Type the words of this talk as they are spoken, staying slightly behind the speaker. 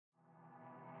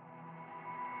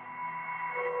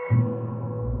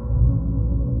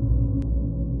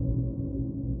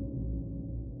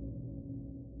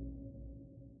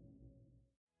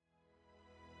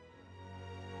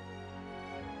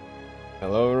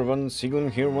everyone,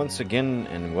 Sigillum here once again,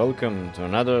 and welcome to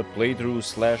another playthrough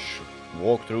slash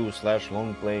walkthrough slash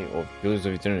long play of Pillars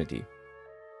of Eternity.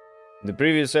 In the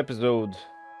previous episode,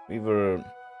 we were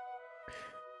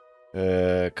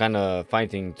kinda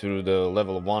fighting through the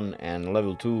level 1 and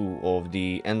level 2 of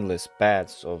the endless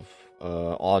paths of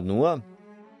Nua,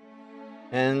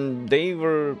 and there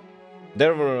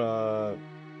were a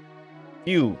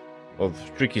few of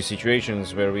tricky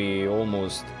situations where we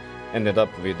almost ended up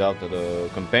without the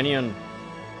companion,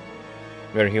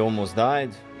 where he almost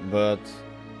died, but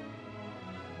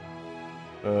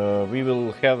we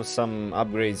will have some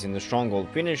upgrades in the stronghold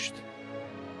finished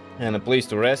and a place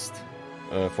to rest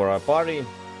for our party,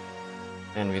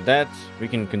 and with that we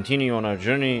can continue on our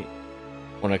journey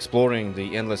on exploring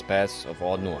the endless paths of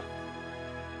Nua.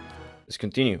 Let's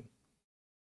continue.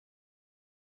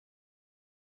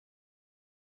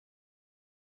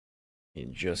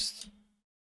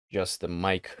 Just the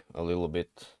mic a little bit.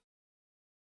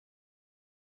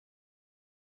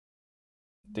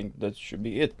 I think that should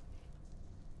be it.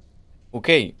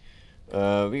 Okay,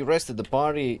 we rested the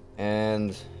party,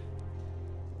 and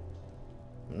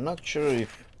I'm not sure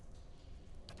if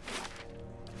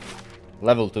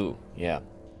level 2, yeah,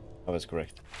 that was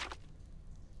correct.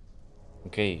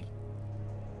 Okay,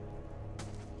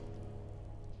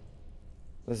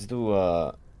 let's do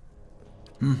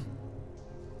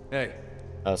Hey.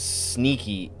 a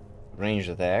sneaky ranged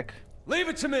attack. Leave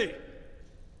it to me!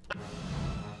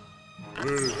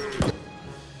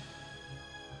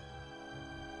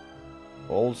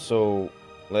 Also,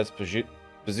 let's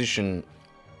position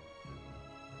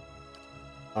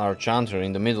our chanter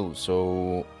in the middle,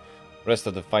 so rest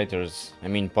of the fighters, I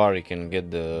mean party, can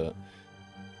get the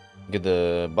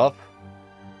buff,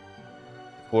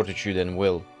 fortitude and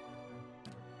will.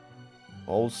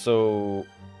 Also,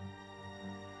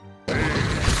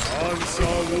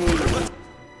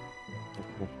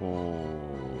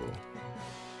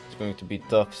 it's going to be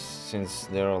tough since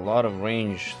there are a lot of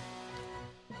ranged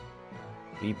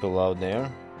people out there.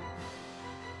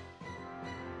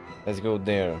 Let's go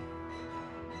there.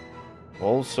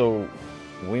 Also,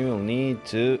 we will need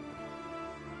to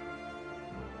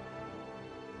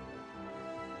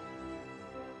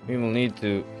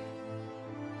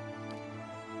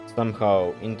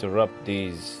somehow interrupt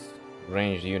these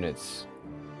ranged units.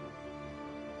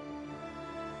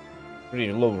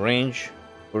 Pretty low range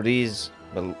for these,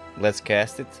 but let's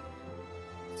cast it,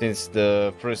 since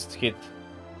the first hit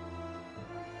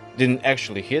didn't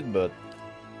actually hit, but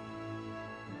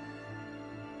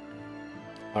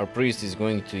our priest is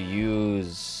going to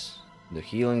use the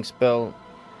healing spell.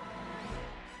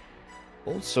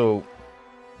 Also,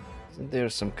 isn't there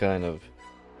some kind of...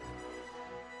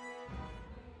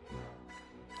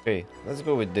 Okay, let's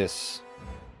go with this.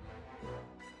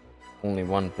 Only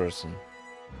one person.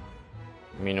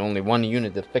 I mean, only one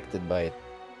unit affected by it.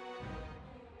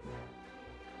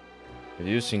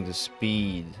 Reducing the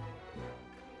speed.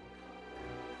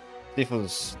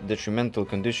 Stifles detrimental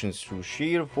conditions through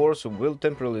sheer force of will,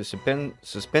 temporarily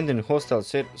suspending hostile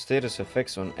status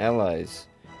effects on allies.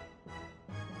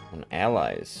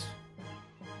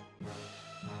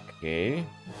 Okay.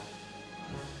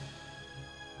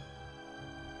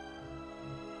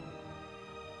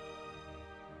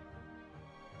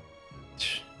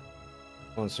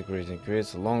 Consecrating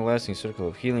creates a long-lasting circle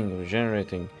of healing,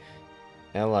 regenerating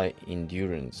ally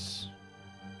endurance.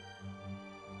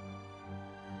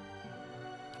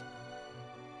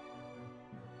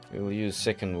 We will use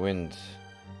second wind.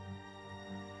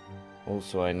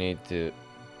 Also, I need to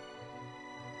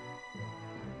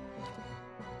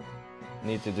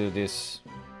do this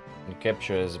and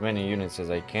capture as many units as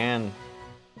I can.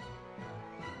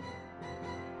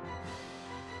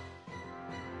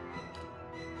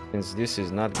 Since this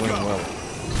is not going well.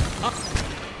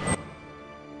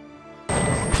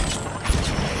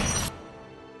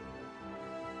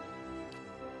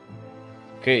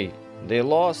 Okay, they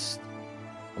lost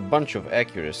a bunch of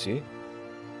accuracy,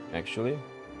 actually.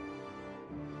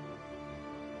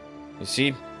 You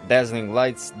see, dazzling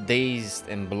lights, dazed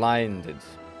and blinded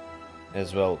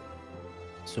as well.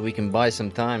 So we can buy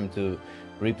some time to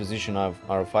reposition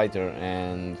our fighter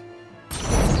and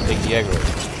take the aggro.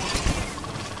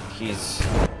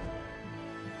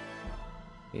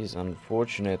 He's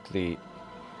unfortunately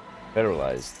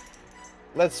paralyzed.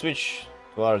 Let's switch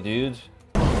to our dude.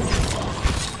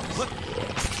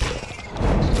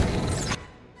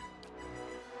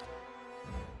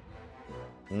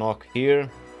 Knock here.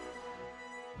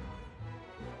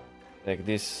 Like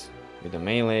this with a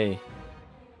melee.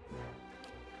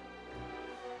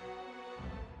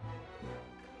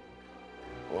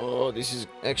 Oh, this is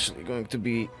actually going to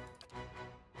be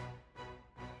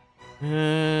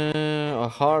A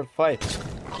hard fight.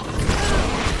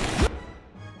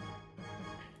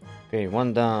 Okay,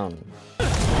 one down.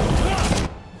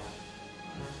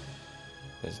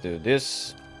 Let's do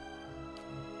this.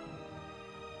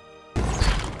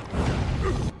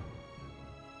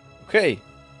 Okay,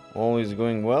 all is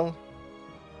going well.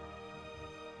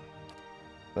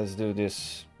 Let's do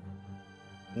this.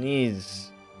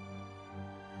 Needs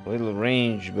a little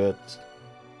range, but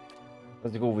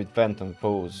let's go with Phantom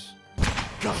Pose.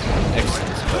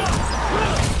 Excellent spell.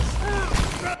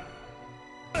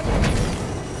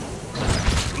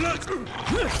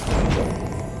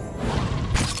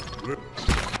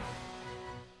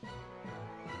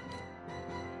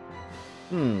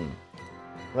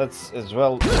 Let's as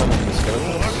well summon the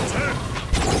skeletons.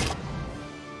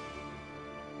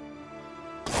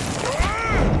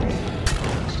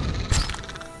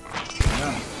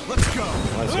 Let's go.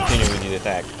 Let's continue with the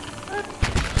attack.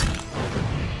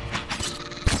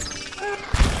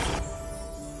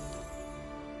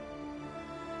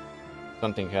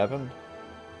 Something happened.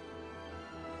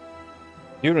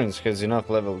 Durance has enough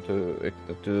level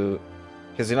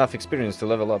has enough experience to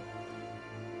level up.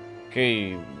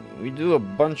 Okay, we do a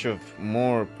bunch of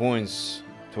more points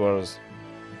towards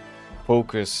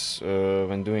focus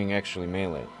when doing actually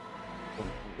melee. So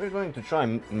we're going to try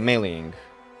meleeing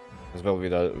as well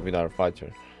with our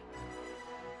fighter.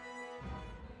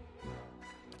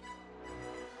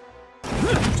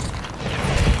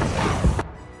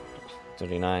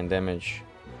 $39 damage.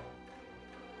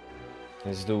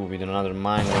 Let's do with another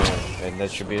minor, and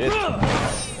that should be it.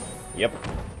 Yep.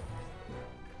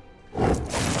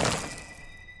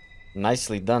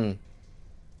 Nicely done.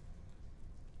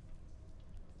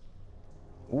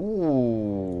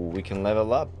 Ooh, we can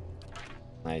level up.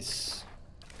 Nice.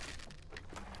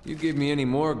 You give me any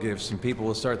more gifts and people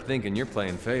will start thinking you're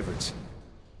playing favorites.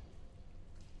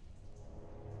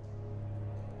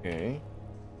 Okay.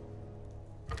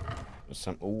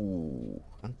 Some ooh,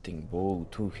 hunting bow,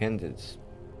 two-handed.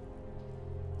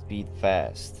 Speed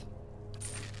fast.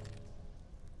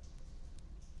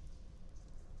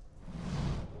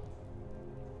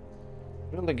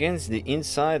 Drilled against the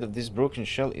inside of this broken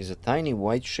shell is a tiny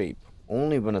white shape.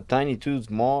 Only when a tiny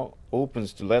toothed maw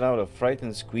opens to let out a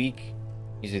frightened squeak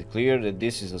is it clear that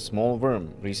this is a small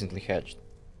worm recently hatched.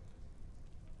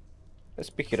 Let's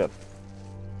pick it up.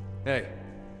 Hey.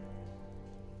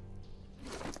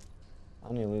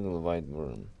 Tiny little white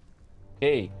worm.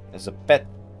 Okay, as a pet.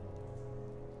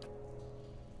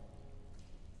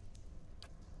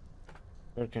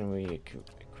 Where can we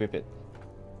equip it?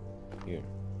 Here.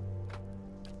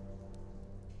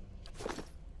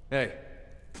 Hey.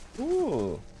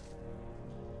 Ooh.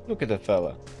 Look at the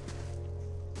fella.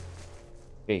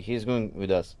 Okay, he's going with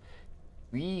us.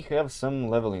 We have some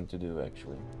leveling to do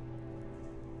actually.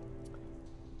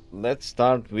 Let's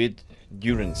start with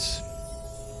Durance.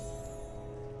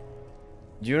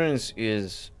 Durance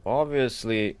is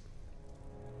obviously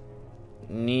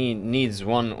needs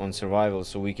 1 on survival,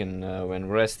 so we can when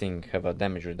resting have a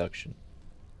damage reduction.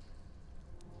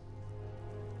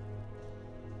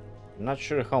 I'm not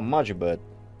sure how much, but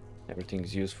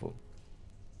everything's useful.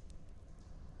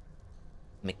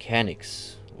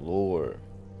 Mechanics, lore.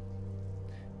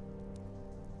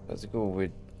 Let's go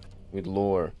with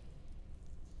lore.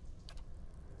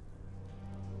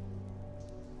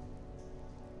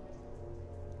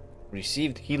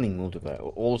 Received healing multiplier.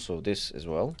 Also this as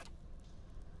well.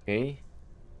 Okay.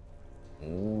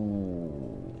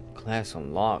 Ooh, class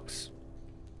unlocks.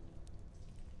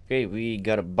 Okay, we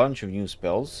got a bunch of new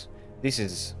spells. This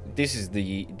is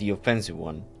the offensive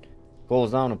one.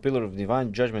 Calls down a pillar of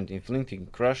divine judgment, inflicting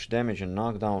crush damage and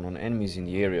knockdown on enemies in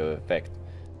the area of effect,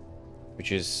 which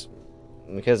has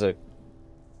a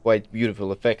quite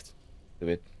beautiful effect to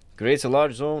it. Creates a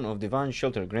large zone of divine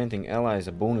shelter, granting allies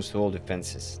a bonus to all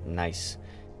defenses. Nice.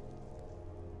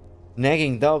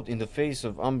 Nagging doubt in the face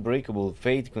of unbreakable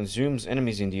fate consumes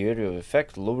enemies in the area of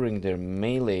effect, lowering their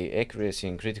melee accuracy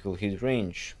and critical hit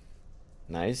range.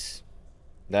 Nice.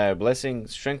 Dire Blessing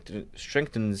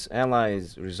strengthens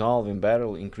allies' resolve in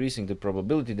battle, increasing the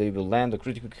probability they will land a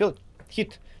critical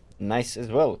hit. Nice as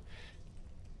well.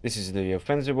 This is the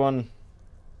offensive one.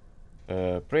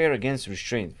 Prayer against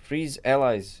restraint. Frees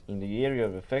allies in the area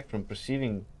of effect from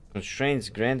perceiving constraints,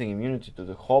 granting immunity to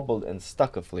the hobbled and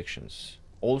stuck afflictions.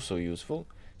 Also useful.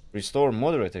 Restore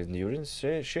moderate endurance.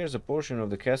 Shares a portion of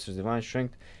the caster's divine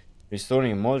strength,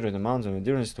 restoring a moderate amount of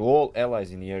endurance to all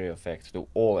allies in the area of effect. To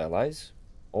all allies.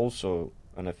 Also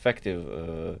an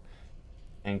effective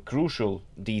and crucial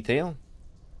detail.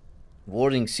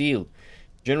 Warding Seal.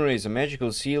 Generates a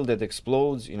magical shield that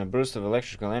explodes in a burst of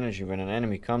electrical energy when an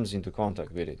enemy comes into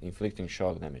contact with it, inflicting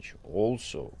shock damage.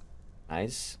 Also,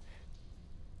 nice.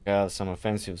 Got some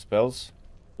offensive spells.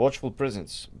 Watchful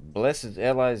Presence. Blesses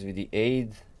allies with the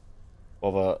aid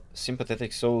of a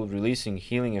sympathetic soul, releasing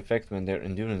healing effect when their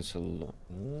endurance.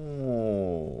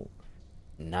 Oh,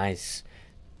 nice.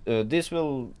 This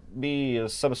will be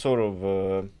some sort of,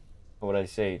 how would I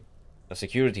say, a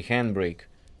security handbrake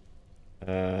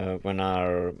when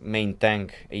our main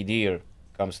tank, Adir,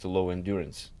 comes to low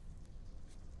endurance.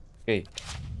 Okay,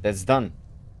 that's done.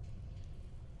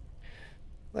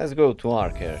 Let's go to our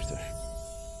character.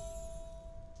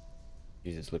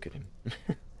 Jesus, look at him.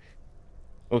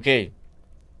 Okay,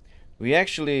 we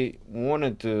actually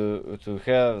wanted to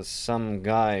have some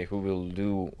guy who will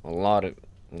do a lot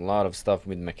of stuff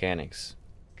with mechanics,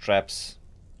 traps.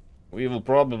 We will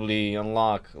probably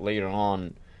unlock later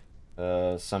on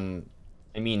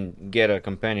get a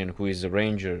companion who is a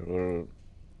ranger or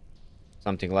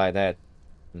something like that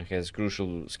and has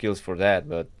crucial skills for that,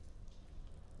 but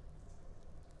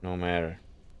no matter.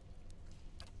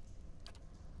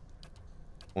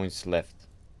 Points left.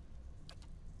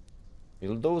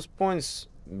 Will those points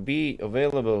be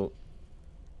available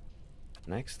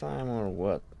next time or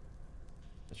what?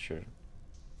 Not sure.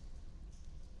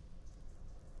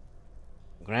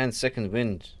 Grand Second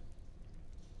Wind.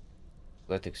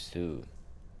 Athletics 2.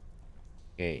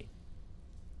 Okay.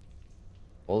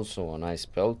 Also a nice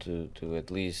spell to at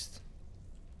least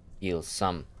heal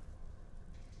some.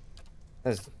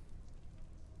 Let's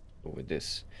go with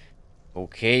this.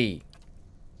 Okay.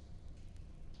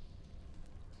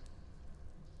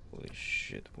 Holy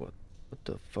shit, what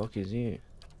the fuck is here?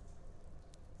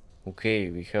 Okay,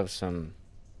 we have some.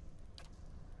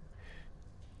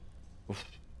 Oof.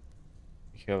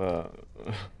 We have a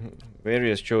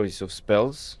various choice of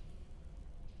spells.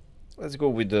 Let's go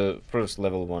with the first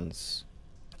level ones,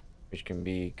 which can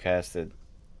be casted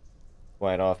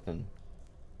quite often.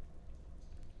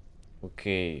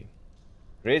 Okay.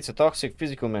 Creates a toxic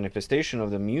physical manifestation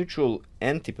of the mutual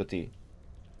antipathy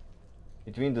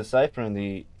between the cipher and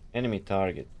the enemy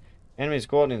target. Enemies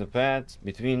caught in the path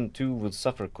between two would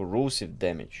suffer corrosive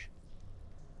damage.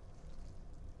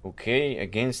 Okay,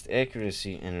 against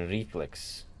accuracy and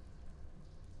reflex.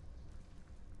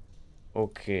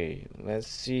 Okay, let's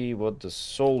see what the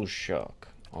Soul Shock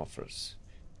offers.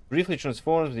 Briefly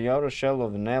transforms the outer shell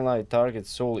of an allied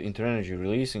target's soul into energy,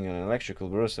 releasing an electrical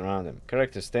burst around them.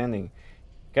 Characters standing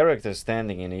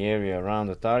in the area around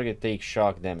the target take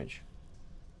shock damage.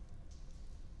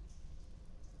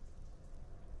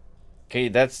 Okay,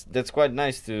 that's quite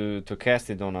nice to cast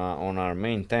it on our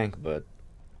main tank, but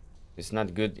it's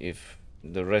not good if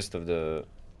the rest of the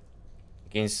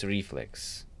against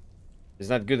reflex. It's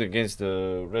not good against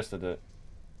the rest of the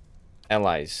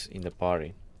allies in the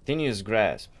party. Continuous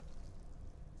Grasp.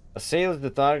 Assails the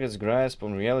target's grasp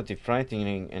on reality,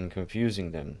 frightening and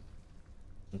confusing them.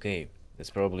 Okay, that's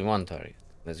probably one target.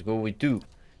 Let's go with 2.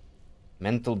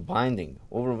 Mental Binding.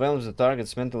 Overwhelms the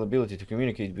target's mental ability to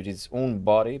communicate with its own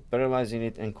body, paralyzing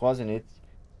it and causing its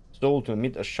soul to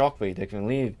emit a shockwave that can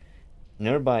leave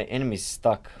nearby enemies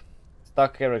stuck.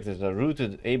 Stuck characters are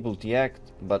rooted, able to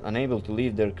act, but unable to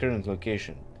leave their current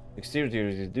location. Dexterity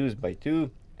is reduced by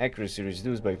 2, accuracy is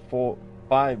reduced by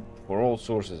 5 for all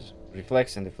sources.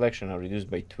 Reflex and deflection are reduced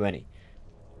by 20.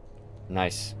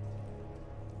 Nice.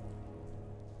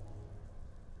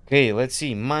 Okay, let's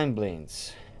see. Mind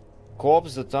Blades.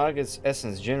 Co-ops the target's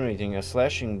essence, generating a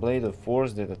slashing blade of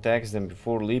force that attacks them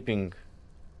before leaping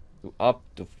to up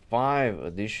to 5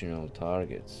 additional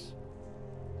targets.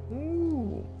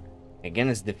 Ooh.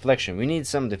 Against deflection. We need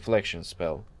some deflection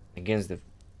spell. Against the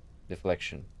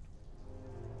deflection.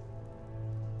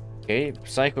 Okay,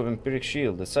 Psycho Vampiric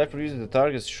Shield. The Cypher uses the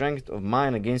target's strength of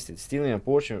mind against it, stealing a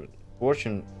portion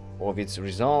of its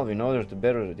resolve in order to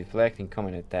better deflect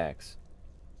incoming attacks.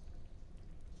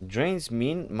 Drains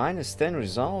minus 10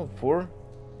 resolve for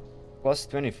plus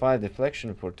 25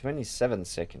 deflection for 27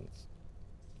 seconds.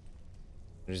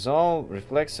 Resolve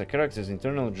reflects a character's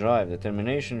internal drive,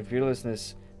 determination,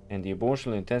 fearlessness, and the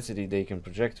emotional intensity they can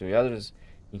project to others.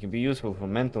 It can be useful for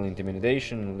mental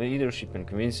intimidation, leadership, and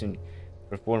convincing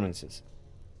performances.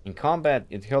 In combat,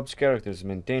 it helps characters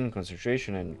maintain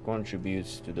concentration and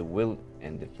contributes to the will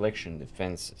and deflection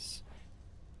defenses.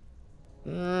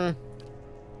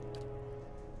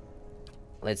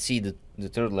 Let's see the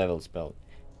third level spell.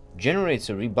 Generates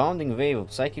a rebounding wave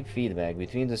of psychic feedback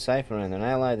between the cipher and an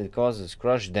ally that causes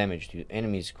crush damage to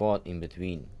enemies caught in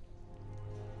between.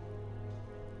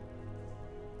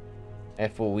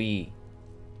 FOE.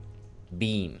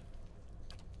 Beam.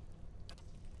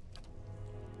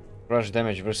 Crush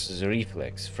damage versus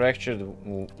reflex. Fractured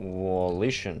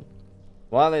volition.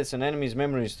 Violates an enemy's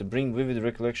memories to bring vivid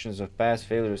recollections of past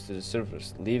failures to the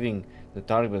surface, leaving the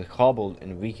target hobbled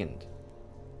and weakened.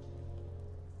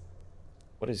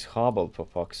 What is hobbled, for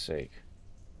fuck's sake?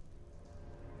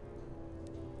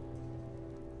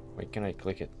 Why can't I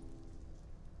click it?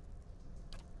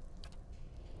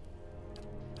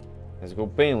 Let's go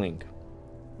Pain Link.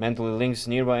 Mentally links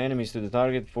nearby enemies to the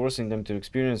target, forcing them to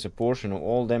experience a portion of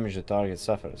all damage the target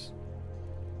suffers.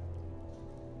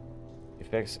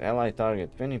 Affects ally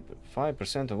target.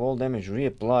 25% of all damage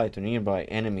reapplied to nearby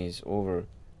enemies over.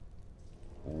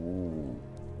 Ooh.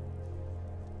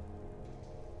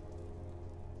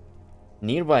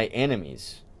 Nearby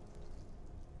enemies.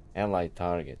 Ally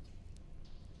target.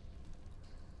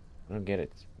 I don't get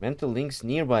it. Mental links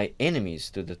nearby enemies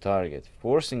to the target,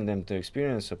 forcing them to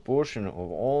experience a portion of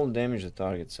all damage the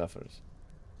target suffers.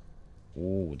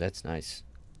 Ooh, that's nice.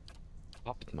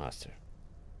 Puppet Master.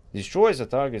 Destroys the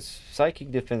target's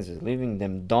psychic defenses, leaving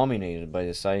them dominated by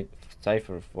the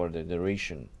cipher for the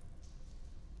duration.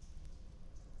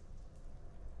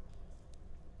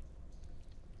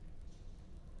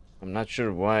 I'm not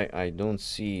sure why I don't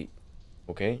see...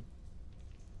 Okay.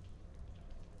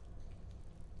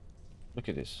 Look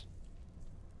at this.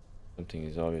 Something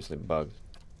is obviously bugged.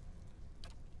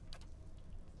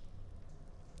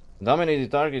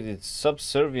 Dominated target is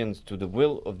subservient to the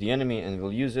will of the enemy and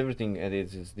will use everything at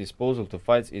its disposal to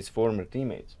fight its former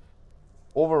teammates.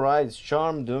 Overrides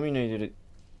charm. Dominated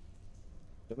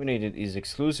is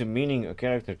exclusive, meaning a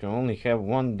character can only have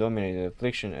one dominated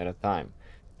affliction at a time.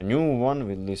 A new one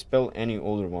will dispel any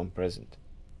older one present.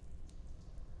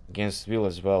 Against will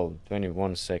as well,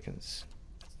 21 seconds.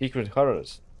 Secret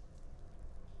horrors.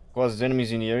 Causes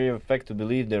enemies in the area of effect to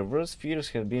believe their worst fears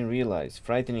have been realized,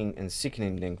 frightening and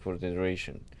sickening them for the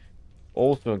duration.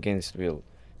 Also against will.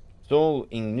 Soul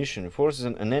ignition forces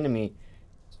an enemy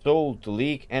soul to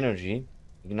leak energy,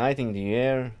 igniting the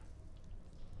air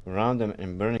around them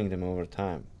and burning them over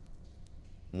time.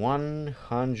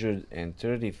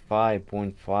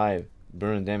 135.5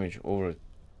 burn damage over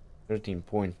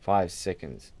 13.5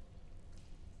 seconds.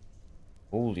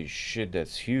 Holy shit,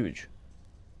 that's huge.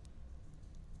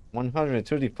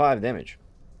 135 damage.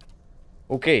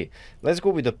 Okay, let's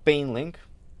go with the Pain Link.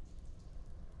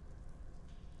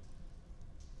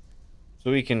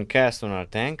 So we can cast on our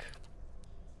tank.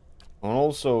 And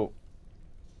also,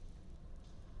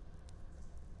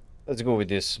 let's go with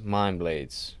this Mind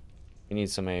Blades. We need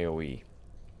some AoE.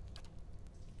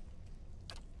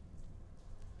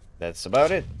 That's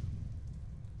about it.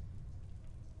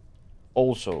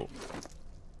 Also,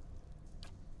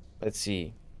 let's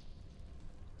see.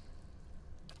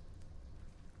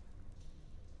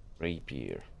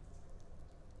 Rapier.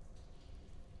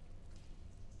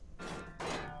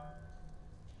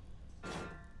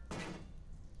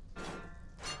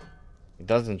 It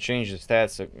doesn't change the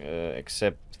stats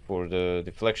except for the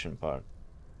deflection part.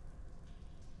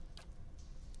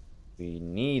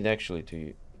 We actually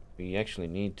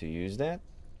need to use that.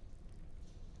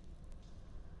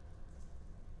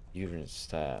 Uran's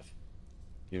staff.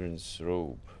 Uran's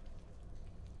robe.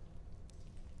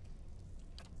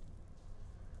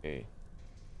 Okay.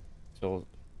 So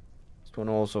this one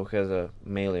also has a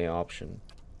melee option.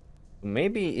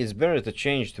 Maybe it's better to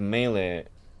change to melee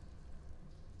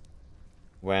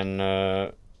when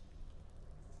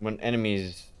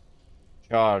enemies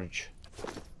charge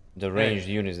the ranged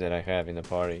units that I have in the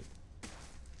party.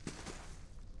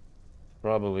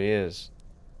 Probably is.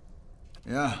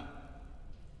 Yeah.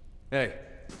 Hey.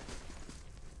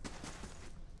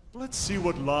 Let's see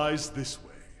what lies this way.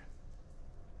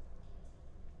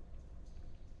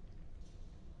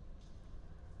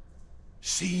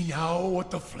 See now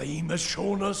what the flame has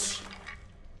shown us?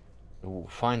 Ooh,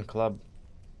 fine club.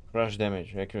 Crush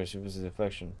damage, accuracy versus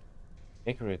deflection.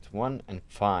 Accurate 1 and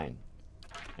fine.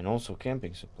 And also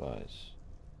camping supplies.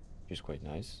 Which is quite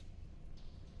nice.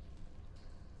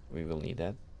 We will need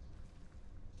that.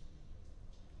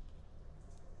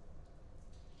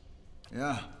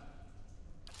 Yeah.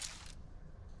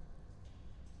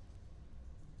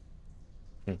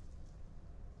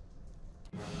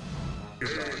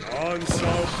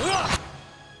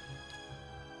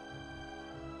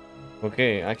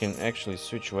 Okay, I can actually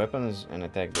switch weapons and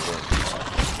attack the boss.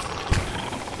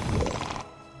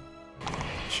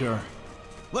 Sure.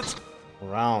 Let's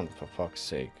Round, for fuck's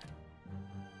sake.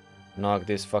 Knock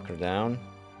this fucker down.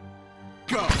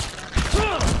 go.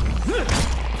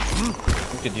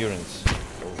 Look at Durance.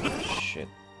 Holy shit.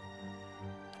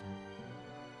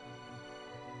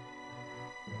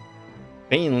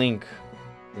 Pain Link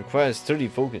requires 30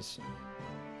 focus.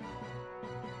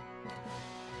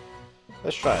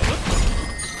 Let's try it.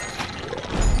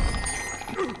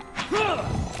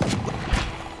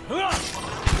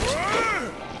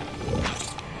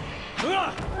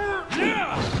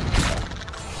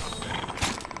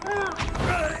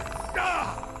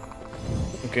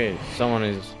 Okay, someone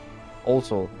is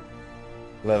also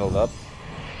leveled up.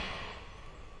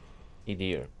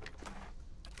 Dear.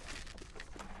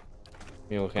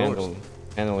 We'll handle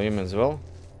him as well.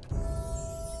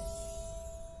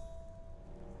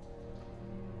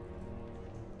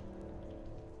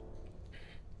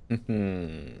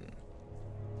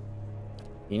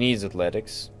 He needs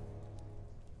athletics.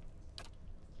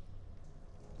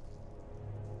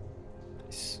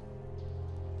 Nice.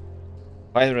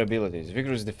 Fighter abilities.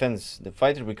 Vigorous defense. The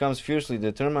fighter becomes fiercely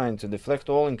determined to deflect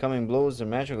all incoming blows,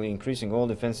 dramatically increasing all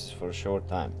defenses for a short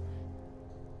time.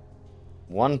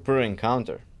 1 per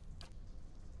encounter.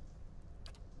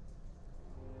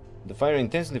 The fighter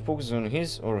intensely focuses on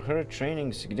his or her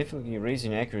training, significantly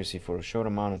raising accuracy for a short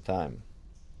amount of time.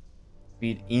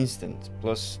 Speed instant,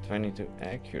 plus 20 to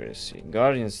accuracy.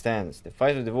 Guardian stance. The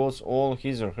fighter devotes all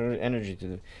his or her energy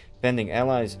to defending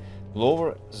allies,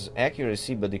 lowers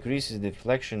accuracy but decreases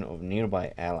deflection of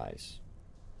nearby allies.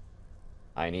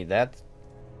 I need that.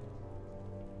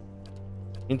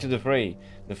 Into the fray.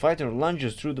 The fighter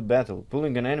lunges through the battle,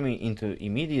 pulling an enemy into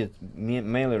immediate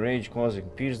melee range, causing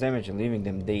pierce damage and leaving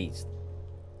them dazed.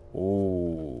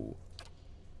 Oh.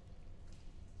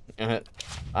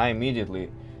 I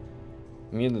immediately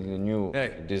knew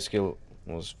this skill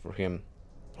was for him.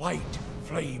 Light,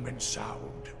 flame, and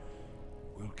sound.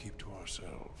 We'll keep to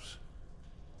ourselves.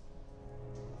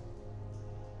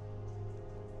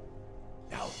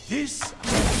 Now this...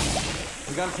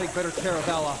 We gotta take better care of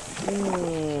Ella.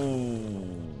 Ooh.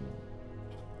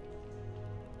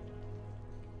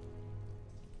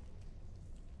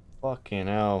 Fucking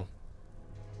hell.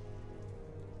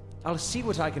 I'll see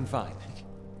what I can find.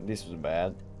 This was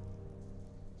bad.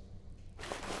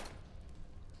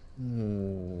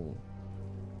 Ooh.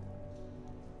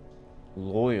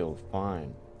 Loyal,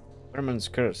 fine. Herman's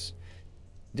Curse.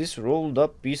 This rolled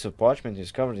up piece of parchment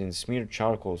is covered in smeared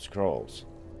charcoal scrolls.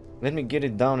 Let me get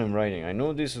it down in writing. I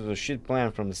know this was a shit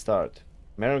plan from the start.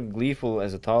 Merrick, gleeful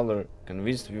as a toddler,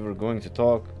 convinced we were going to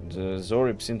talk, the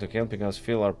Zorips into helping us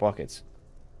fill our pockets.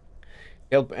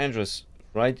 Help Andrus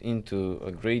right into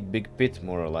a great big pit,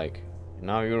 more like. And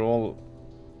now you're all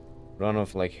run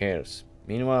off like hares.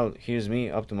 Meanwhile, here's me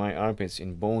up to my armpits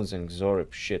in bones and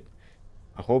Zorip shit.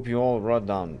 I hope you all rot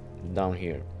down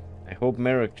here. I hope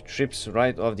Merrick trips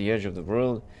right off the edge of the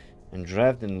world and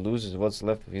draft and loses what's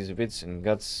left of his wits and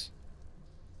guts.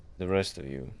 The rest of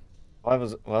you. 5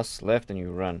 of us left and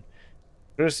you run.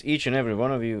 Curse each and every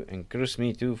one of you, and curse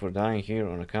me too for dying here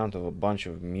on account of a bunch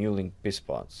of mewling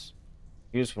pisspots.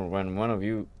 Here's for when one of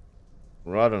you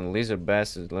rotten lizard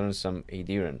bastards learns some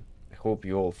Adiran. I hope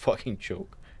you all fucking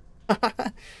choke.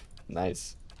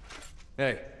 Nice.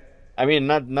 Hey. I mean,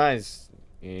 not nice.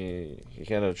 He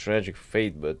had a tragic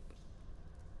fate, but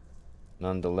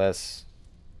nonetheless,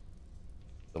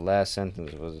 the last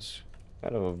sentence was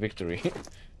kind of a victory.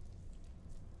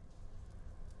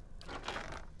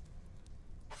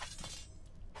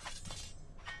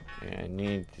 Yeah, I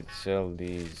need to sell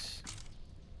these.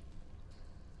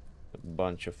 A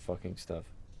bunch of fucking stuff.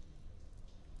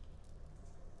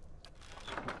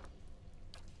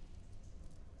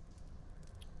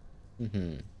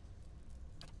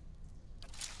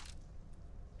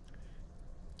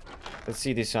 Let's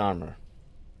see this armor.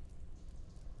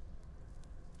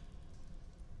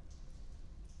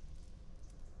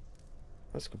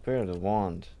 Let's compare the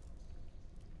wand.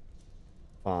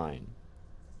 Fine.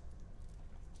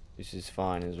 This is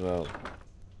fine as well.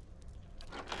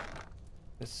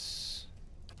 Let's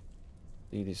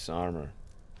see this armor.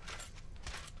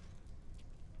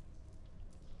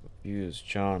 Abuse,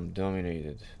 charm,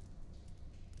 dominated.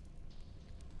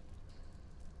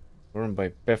 Worn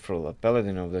by Pefrel, a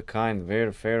paladin of the kind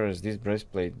wayfarers, this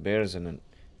breastplate bears an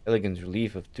elegant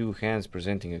relief of 2 hands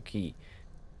presenting a key.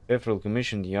 Pefrel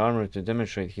commissioned the armor to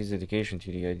demonstrate his dedication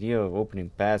to the idea of opening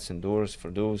paths and doors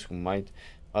for those who might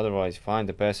otherwise find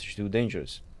the passage too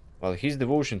dangerous. While his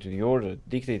devotion to the order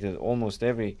dictated almost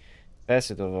every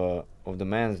facet of the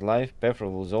man's life,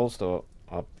 Pefrel was also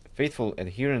a faithful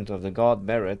adherent of the god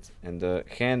Barret, and the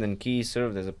hand and key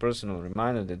served as a personal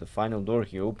reminder that the final door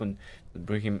he opened would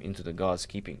bring him into the god's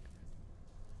keeping.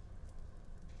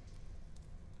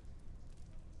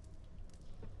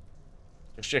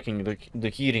 Just checking, the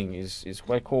heating is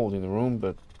quite cold in the room,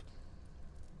 but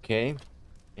okay.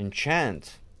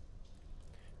 Enchant.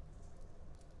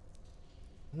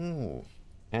 Ooh.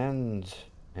 Hand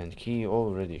and key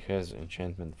already has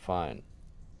enchantment fine.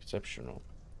 Exceptional.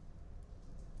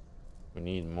 We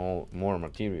need more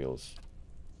materials.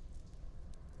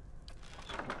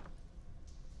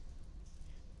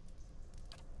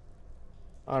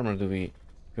 Armor do we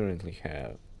currently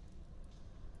have?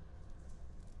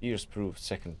 Pierce proof,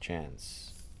 second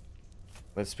chance.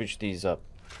 Let's switch these up.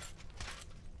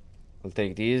 I'll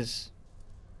take these.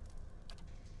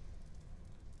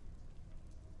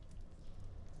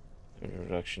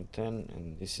 Reduction 10,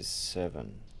 and this is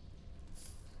 7.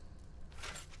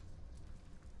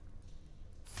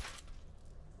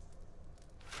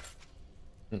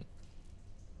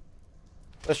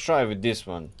 Let's try with this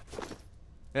one.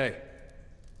 Hey.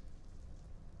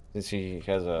 Since he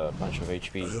has a bunch of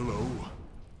HP. Hello?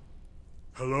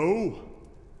 Hello?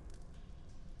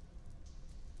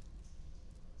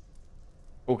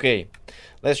 Okay,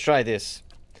 let's try this.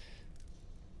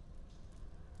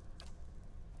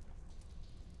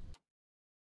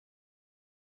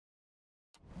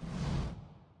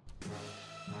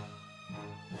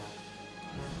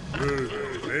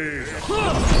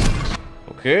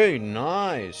 Okay,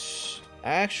 nice.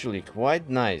 Actually, quite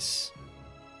nice.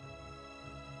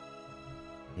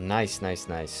 Nice, nice,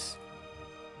 nice.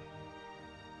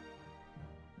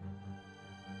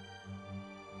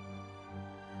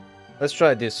 Let's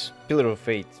try this Pillar of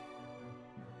Fate.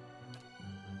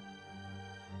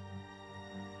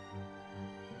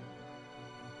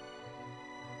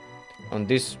 On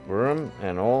this worm,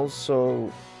 and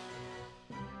also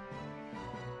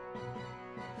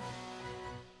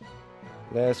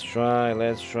let's try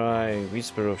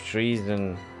Whisper of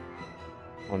Treason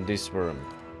on this worm.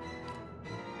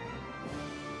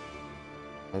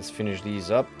 Let's finish these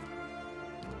up.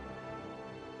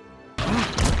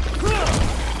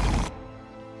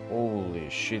 Holy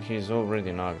shit, he's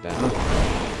already knocked down.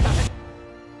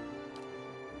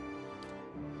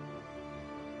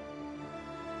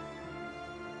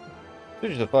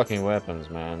 Switch the fucking weapons,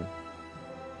 man.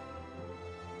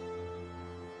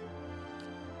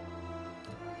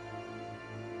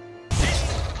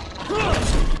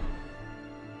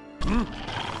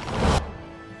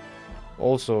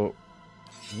 Also,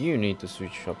 you need to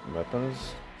switch up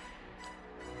weapons.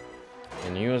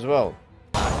 And you as well.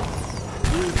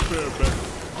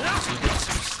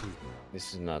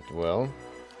 This is not well.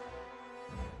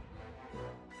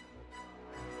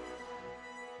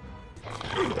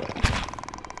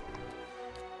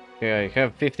 Okay, I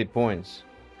have 50 points.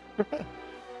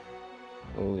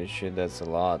 Holy shit, that's a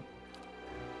lot.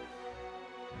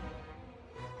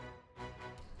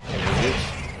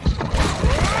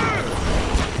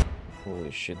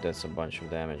 Holy shit, that's a bunch of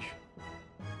damage.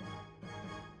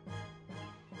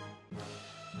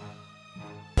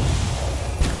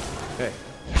 Okay.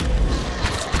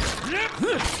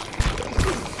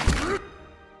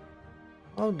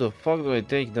 How the fuck do I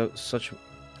take so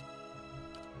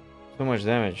much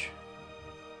damage?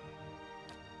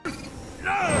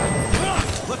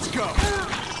 Let's go.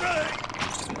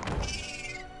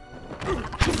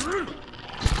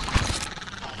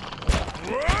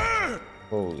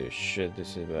 Holy shit,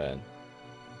 this is bad.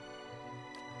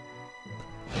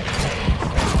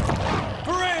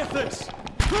 Parathis!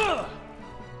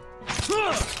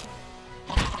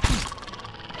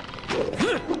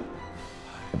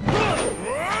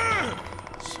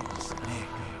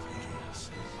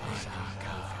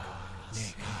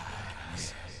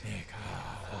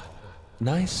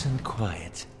 Nice and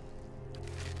quiet.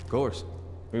 Of course.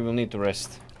 We will need to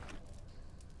rest.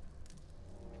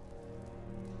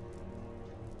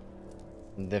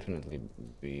 Definitely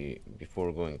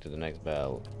before going to the next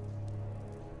battle.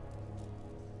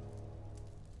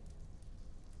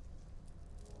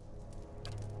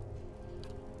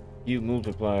 You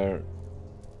multiplier.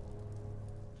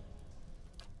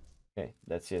 Okay,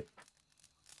 that's it.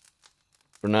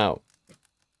 For now,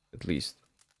 at least.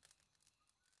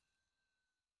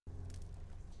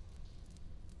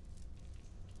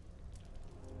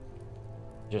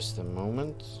 Just a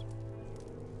moment.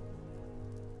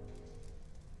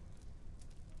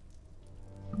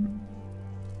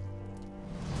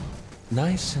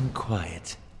 Nice and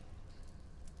quiet.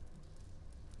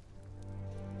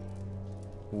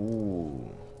 Ooh,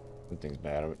 something's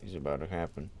bad is about to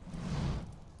happen.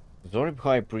 Zorib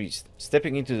High Priest.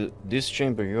 Stepping into this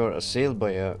chamber, you are assailed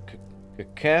by a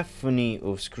cacophony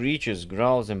of screeches,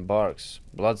 growls, and barks.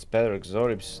 Blood spatters.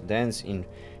 Zoribs dance in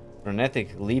frenetic,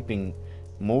 leaping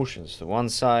motions. To one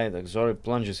side, Zorib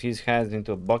plunges his hands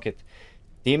into a bucket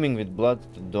teeming with blood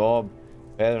to daub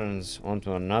patterns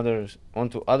onto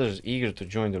others eager to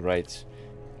join the rites.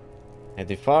 At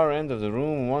the far end of the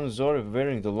room, one Zorib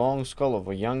wearing the long skull of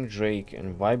a young drake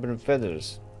and vibrant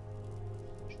feathers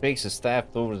takes a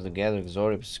staff towards the gathered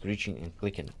Zorib, screeching and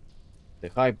clicking. The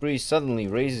high priest suddenly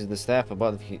raises the staff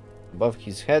above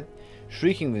his head,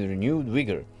 shrieking with renewed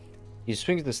vigor. He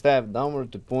swings the staff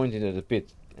downward to point it at the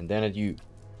pit, and then at you.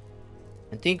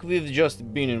 I think we've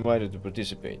just been invited to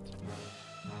participate.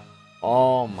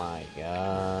 Oh my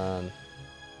god.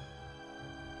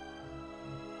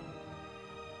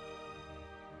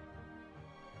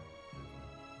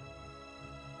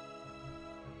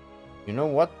 You know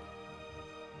what?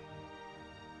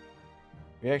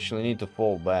 We actually need to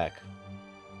fall back.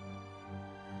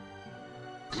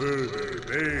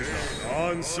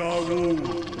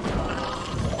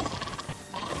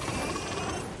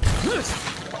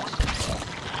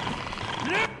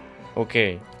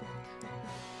 Okay.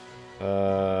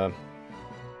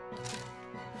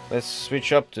 Let's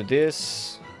switch up to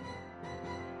this.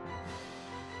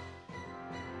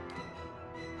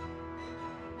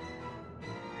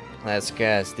 Let's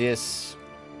cast this.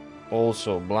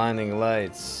 Also, blinding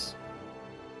lights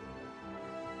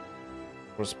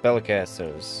for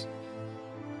spellcasters.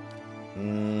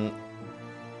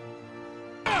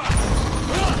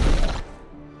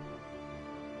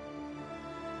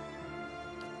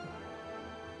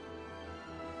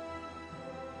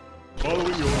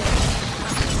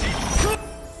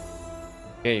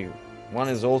 Okay, one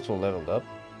is also leveled up.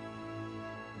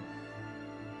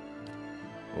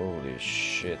 Holy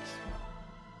shit.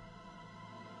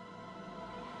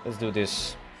 Let's do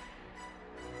this.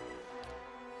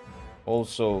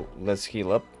 Also, let's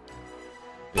heal up.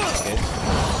 Just in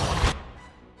case.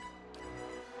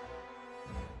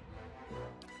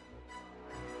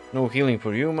 No healing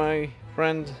for you, my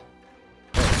friend.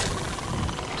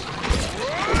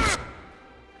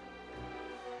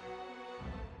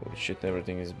 Holy shit,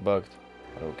 everything is bugged.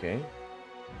 Okay.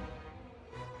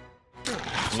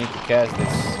 I need to cast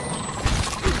this.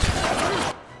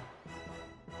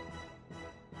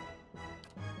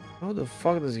 How the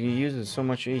fuck does he use so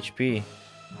much HP?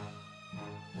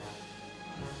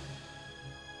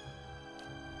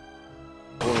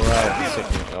 Alright,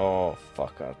 second. Oh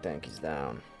fuck, our tank is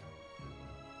down.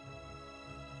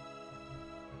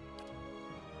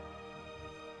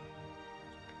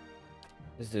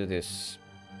 Let's do this.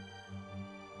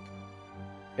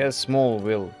 He has small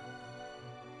will.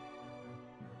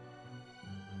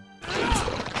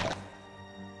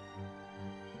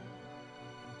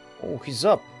 Oh, he's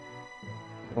up.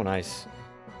 Oh, nice.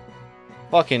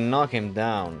 Fucking knock him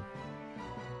down.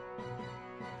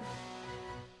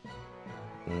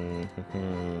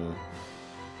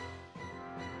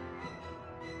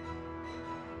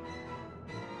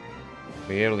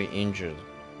 Barely injured.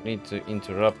 Need to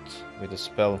interrupt with a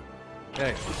spell.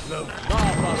 Hey.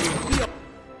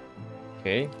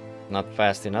 Okay, not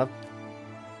fast enough.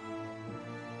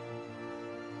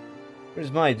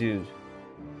 Where's my dude?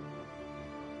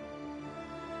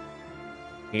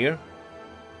 Here?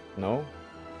 No?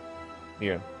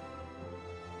 Here.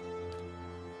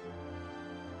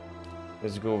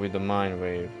 Let's go with the mine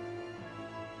wave.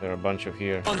 There are a bunch of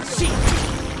here.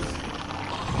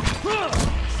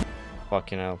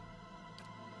 Fucking hell.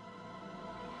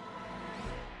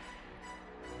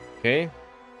 Okay.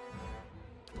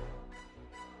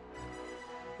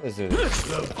 Let's do this.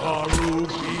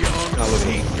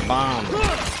 Bomb.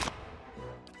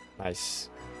 Nice.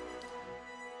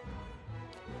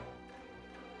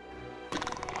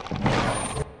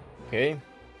 Okay.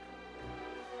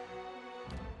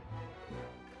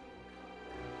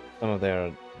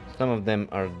 Some of them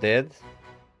are dead.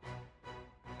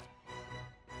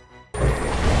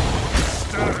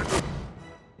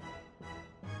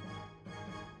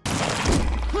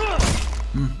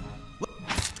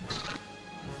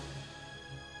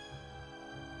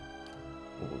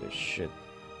 Holy shit.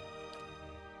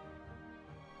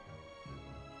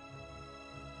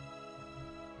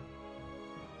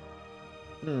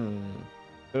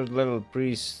 Third level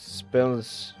priest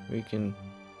spells we can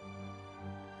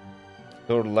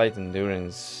store light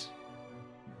endurance.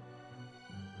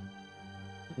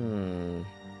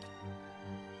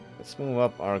 Let's move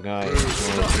up our guy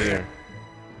over here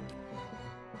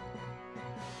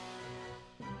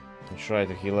and try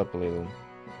to heal up a little.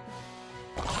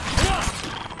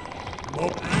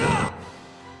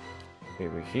 Okay,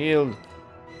 we healed.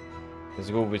 Let's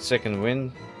go with second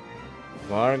wind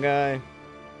to our guy.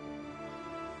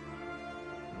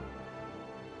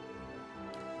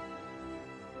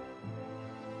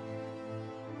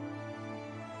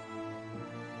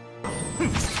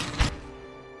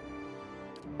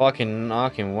 Fucking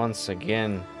knock him once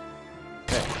again.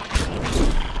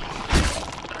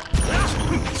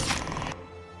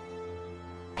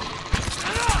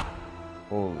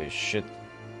 Holy shit.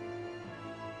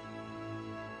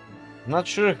 Not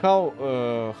sure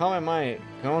how am I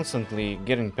constantly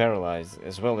getting paralyzed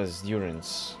as well as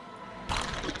Durance.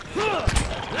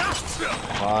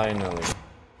 Finally.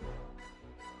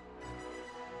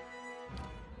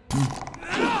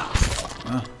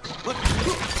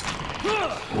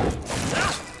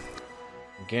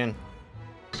 Again.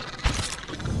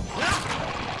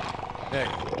 Hey.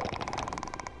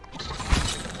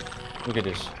 Look at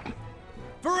this.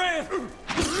 Varanth!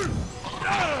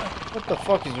 What the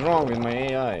fuck is wrong with my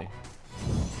AI?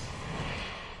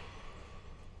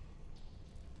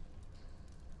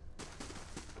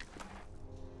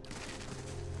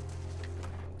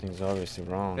 Something's obviously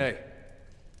wrong. Hey.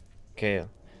 Okay.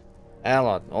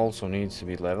 Alot also needs to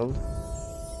be leveled.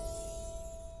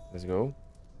 Let's go.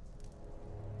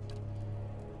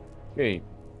 Okay.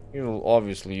 You will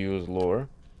obviously use lore.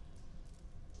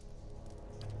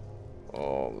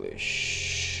 Holy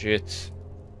shit.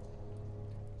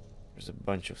 There's a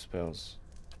bunch of spells.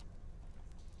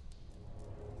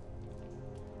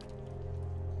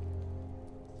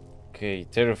 Okay,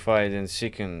 terrified and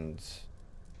sickened.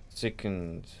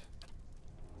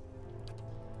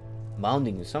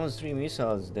 Mounting summons 3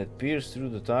 missiles that pierce through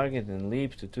the target and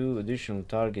leap to 2 additional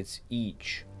targets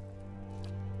each.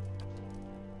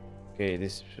 Okay,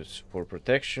 this is for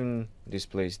protection.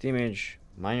 Displaced image.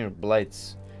 Minor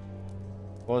blights.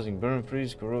 Causing burn,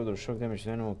 freeze, corrode, or shock damage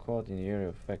to animal caught in the area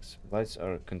of effects. Blights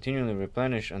are continually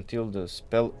replenished until the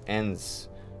spell ends.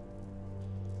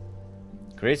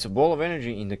 Creates a ball of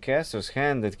energy in the caster's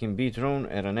hand that can be thrown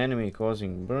at an enemy,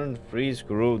 causing burn, freeze,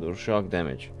 corrode, or shock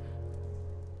damage.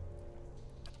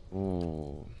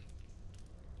 Ooh.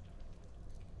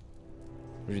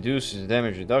 Reduces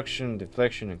damage reduction,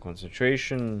 deflection, and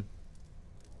concentration.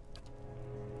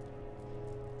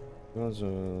 Also,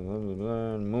 blah, blah,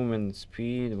 blah, movement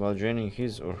speed while draining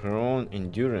his or her own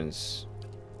endurance.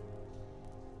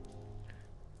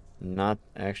 Not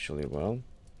actually well.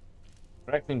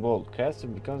 Crackling bolt. Caster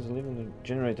becomes a living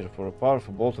generator for a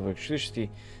powerful bolt of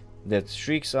electricity that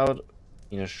shrieks out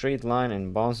in a straight line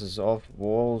and bounces off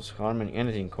walls, harming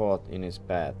anything caught in its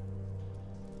path.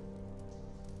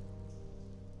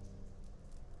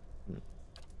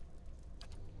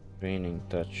 Draining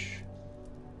touch.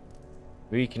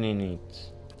 Weakening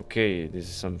it. Okay, this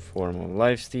is some form of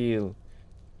lifesteal.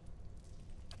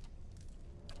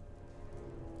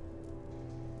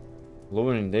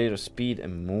 Lowering data speed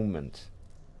and movement.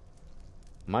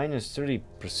 Minus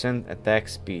 30% attack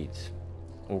speed.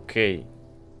 Okay.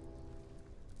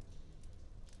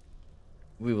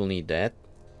 We will need that.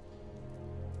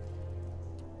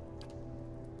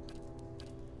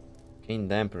 Cane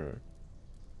dampener.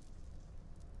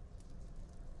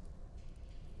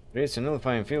 Creates a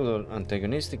nullifying field of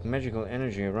antagonistic magical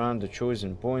energy around the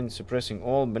chosen point, suppressing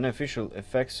all beneficial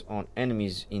effects on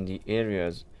enemies in the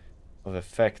areas of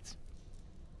effect.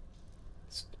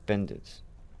 Suspended.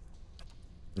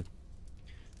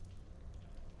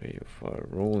 Ray of a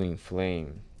rolling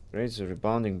flame. Creates a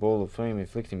rebounding ball of flame,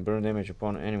 inflicting burn damage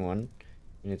upon anyone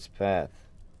in its path.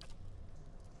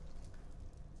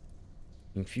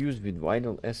 Infused with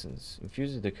vital essence.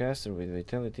 Infuses the caster with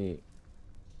vitality.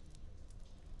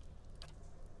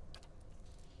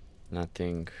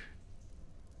 Nothing.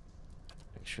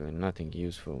 Actually, nothing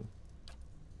useful.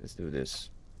 Let's do this.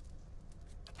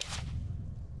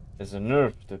 As a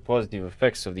nerf the positive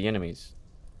effects of the enemies.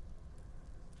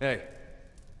 Hey.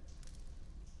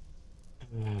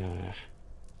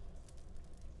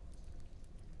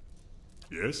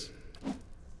 Yes?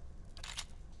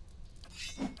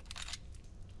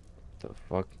 The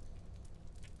fuck?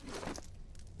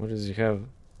 What does he have?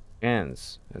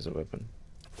 Hands as a weapon.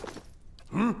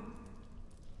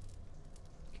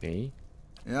 Okay.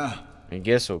 Yeah. I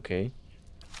guess okay.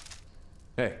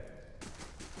 Hey.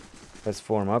 Let's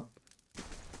form up.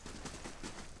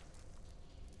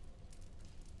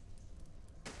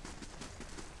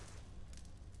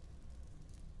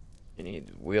 You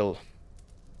need will.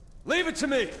 Leave it to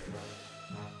me!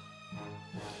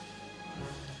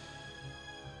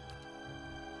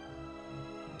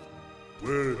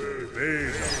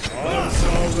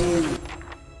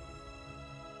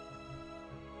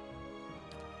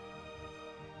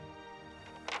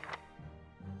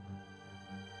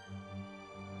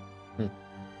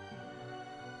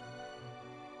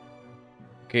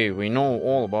 Okay, we know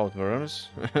all about worms,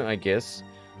 I guess.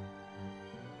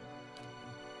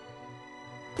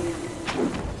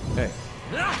 Hey.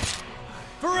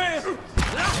 Varanth!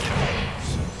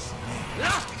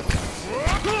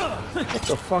 What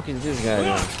the fuck is this guy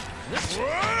doing?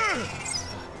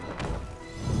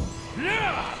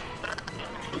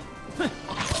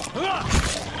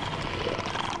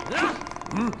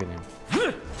 Look at him.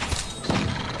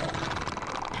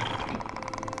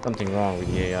 Something wrong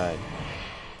with the AI.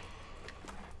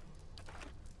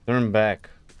 Turn back.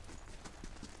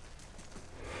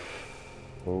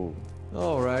 Oh.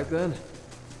 All right, then.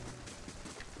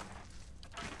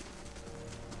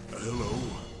 Hello?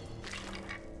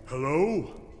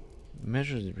 Hello?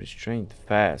 Measure the restraint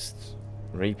fast.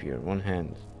 Rapier, one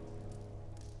hand.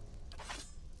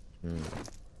 Let's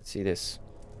see this.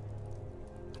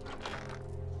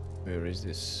 Where is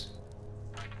this?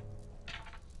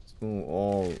 Let's do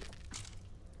all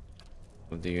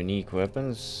of the unique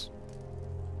weapons.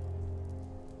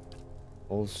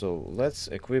 Also, let's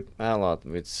equip Alot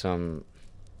with some...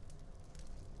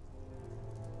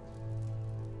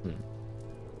 We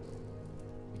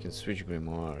can switch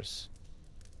grimoires.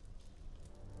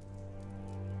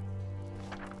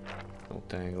 No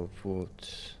tangled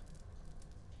foot.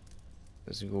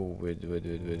 Let's go with.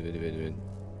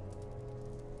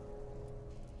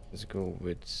 Let's go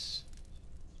with...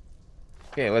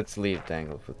 Okay, let's leave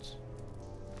Tanglefoot.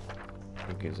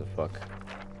 Who gives a fuck?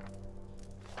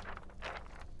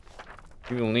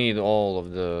 We will need all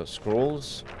of the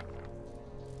scrolls.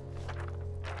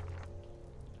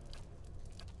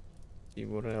 See,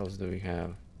 what else do we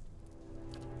have?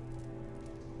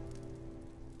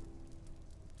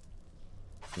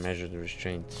 Measure the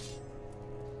restraint.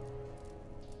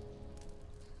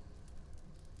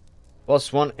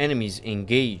 +1 enemies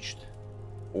engaged.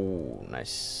 Oh,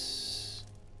 nice.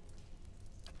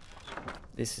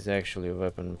 This is actually a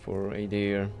weapon for a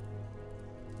deer.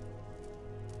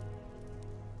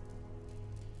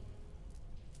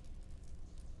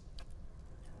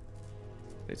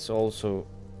 It's also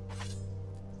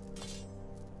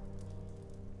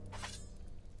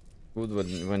good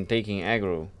when taking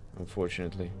aggro,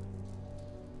 unfortunately.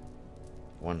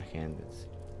 One-handed.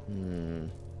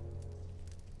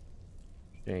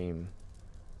 Shame.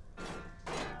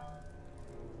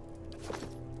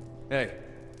 Hey.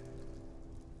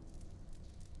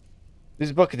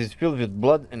 This bucket is filled with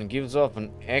blood and gives off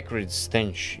an acrid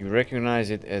stench. You recognize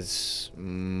it as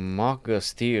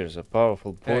Magga's tears, a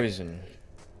powerful poison.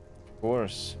 Of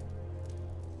course.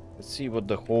 Let's see what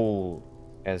the hole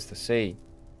has to say.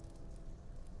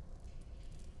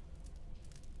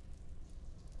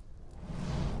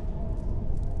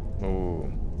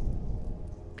 Oh.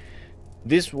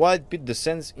 This wide pit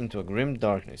descends into a grim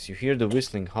darkness. You hear the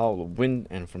whistling howl of wind,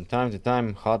 and from time to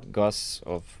time hot gusts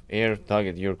of air tug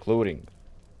at your clothing.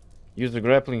 Use the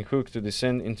grappling hook to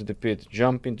descend into the pit.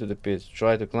 Jump into the pit.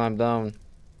 Try to climb down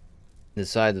the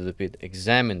side of the pit.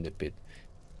 Examine the pit.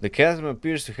 The chasm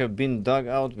appears to have been dug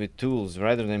out with tools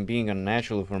rather than being a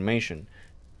natural formation.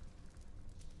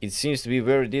 It seems to be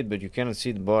very deep, but you cannot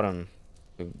see the bottom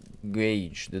to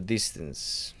gauge the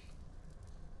distance.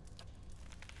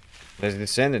 Let's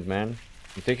descend it, man.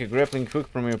 You take a grappling hook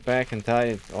from your pack and tie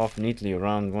it off neatly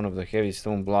around one of the heavy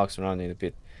stone blocks surrounding the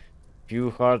pit. A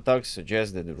few hard tugs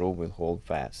suggest that the rope will hold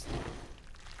fast.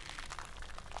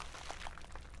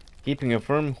 Keeping a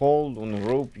firm hold on the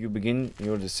rope, you begin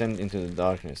your descent into the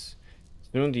darkness.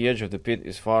 Soon the edge of the pit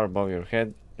is far above your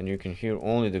head, and you can hear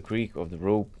only the creak of the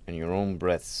rope and your own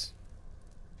breaths.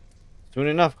 Soon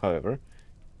enough, however,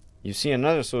 you see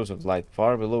another source of light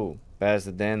far below, past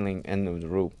the dangling end of the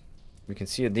rope. You can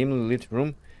see a dimly lit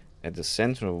room, at the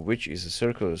center of which is a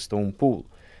circular stone pool.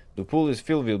 The pool is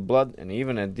filled with blood, and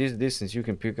even at this distance you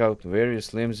can pick out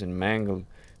various limbs and mangled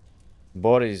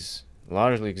bodies,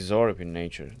 largely exorbitant in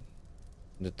nature.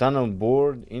 The tunnel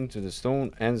bored into the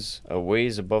stone ends a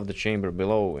ways above the chamber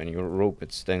below, and your rope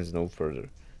extends no further.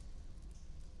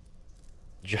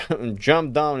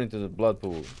 Jump down into the blood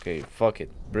pool. Okay, fuck it.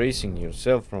 Bracing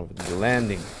yourself from the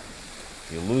landing,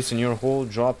 you loosen your hold,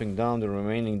 dropping down the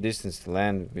remaining distance to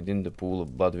land within the pool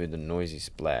of blood with a noisy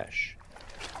splash.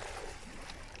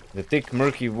 The thick,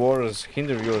 murky waters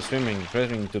hinder your swimming,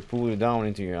 threatening to pull you down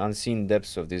into the unseen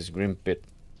depths of this grim pit.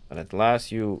 But at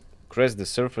last you crest the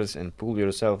surface and pull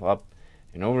yourself up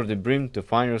and over the brim to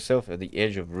find yourself at the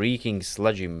edge of reeking,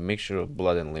 sludgy mixture of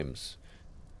blood and limbs.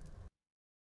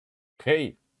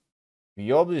 Okay,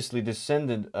 we obviously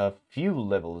descended a few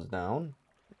levels down.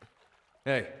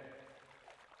 Hey.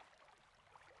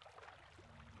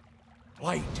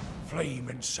 Light, flame,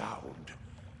 and sound.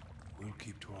 We'll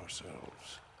keep to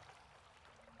ourselves.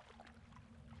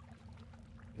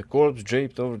 The corpse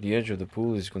draped over the edge of the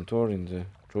pool is contoured in the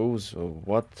throes of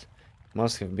what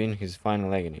must have been his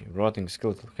final agony. Rotting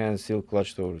skeletal hands still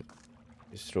clutched over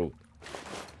his throat.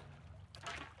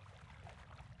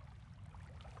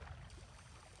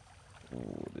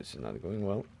 Ooh, this is not going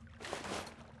well.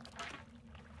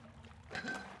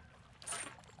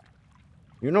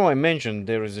 You know, I mentioned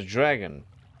there is a dragon,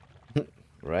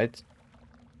 right?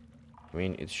 I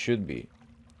mean, it should be.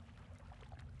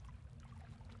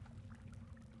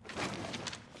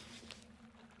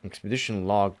 Expedition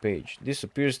log page. This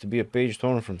appears to be a page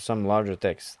torn from some larger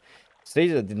text.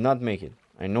 Stasia did not make it.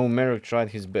 I know Merrick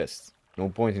tried his best. No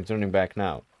point in turning back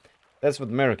now. That's what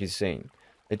Merrick is saying.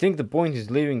 I think the point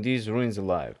is leaving these ruins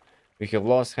alive. We have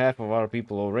lost half of our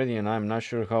people already, and I'm not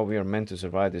sure how we are meant to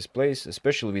survive this place,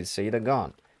 especially with Seda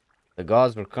gone. The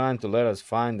gods were kind to let us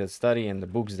find that study and the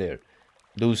books there.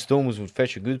 Those tomes would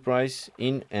fetch a good price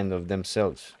in and of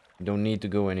themselves. We don't need to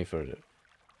go any further.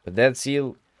 But that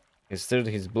seal has stirred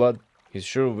his blood. He's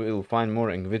sure we'll find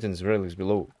more Engvitten's relics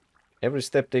below. Every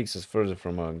step takes us further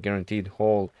from a guaranteed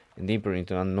haul and deeper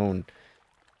into unknown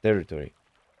territory.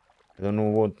 I don't know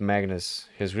what Magnus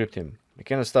has ripped him. I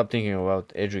cannot stop thinking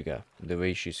about Edriga, the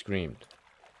way she screamed.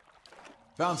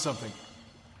 Found something.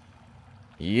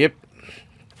 Yep,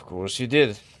 of course you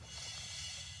did.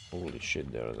 Holy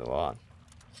shit, there's a lot.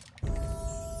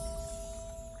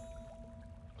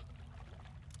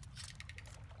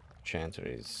 Chanter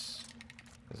is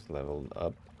leveled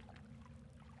up.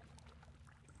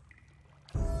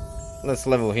 Let's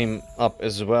level him up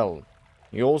as well.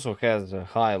 He also has a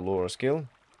high lore skill,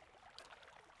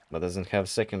 but doesn't have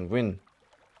second wind.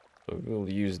 So we'll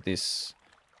use this.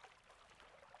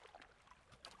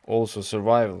 Also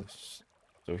survival,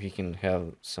 so he can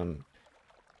have some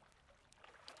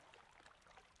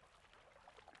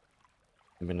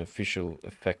beneficial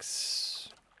effects.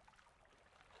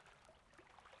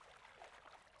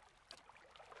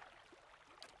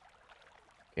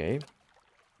 Okay,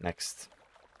 next.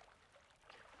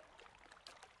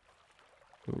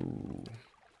 Ooh.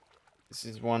 This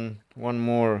is one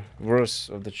more verse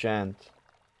of the chant.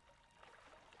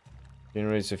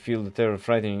 Generates a field of terror,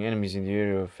 frightening enemies in the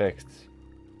area of effect.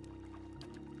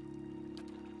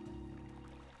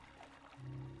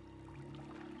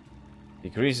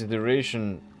 Decreases the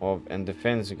duration of and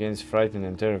defense against frightened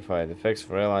and terrified. Effects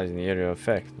for allies in the area of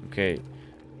effect. Okay.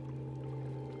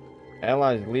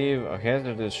 Allies leave a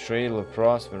hazardous trail of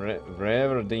frost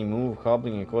wherever they move,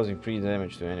 hobbling and causing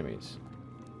pre-damage to enemies.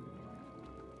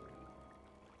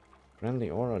 Friendly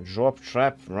aura, drop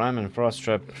trap, rhyme and frost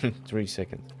trap, 3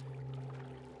 seconds.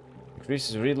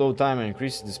 Increases reload time and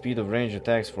increases the speed of range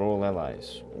attacks for all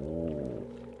allies. Ooh.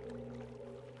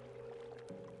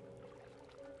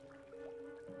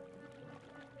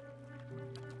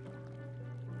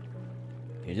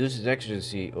 Reduces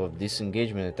accuracy of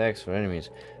disengagement attacks for enemies.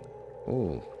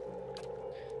 Ooh.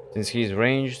 Since he is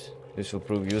ranged, this will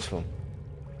prove useful.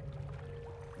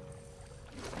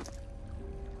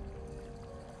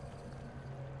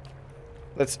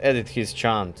 Let's edit his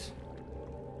chant.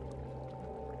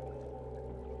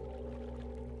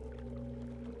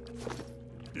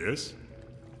 Yes?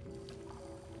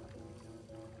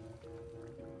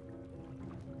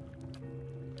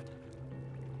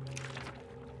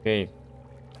 Okay.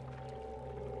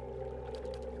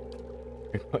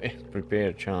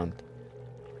 Prepare chant.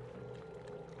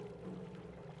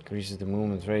 Increases the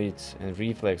movement rates and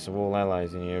reflex of all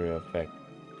allies in the area of effect.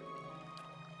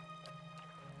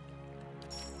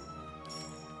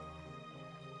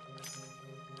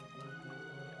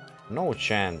 No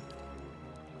chant.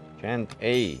 Chant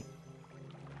A.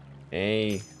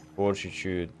 A.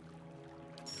 Fortitude.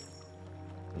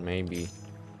 Maybe.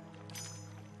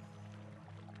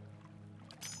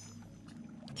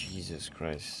 Jesus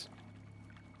Christ.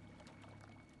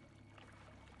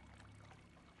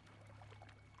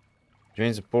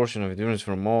 Drains a portion of endurance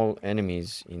from all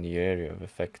enemies in the area of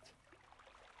effect.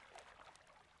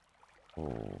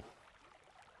 Oh.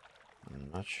 I'm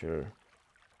not sure.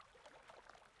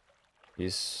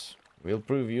 This will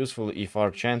prove useful if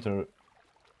our chanter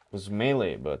was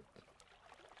melee, but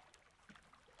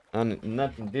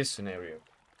not in this scenario.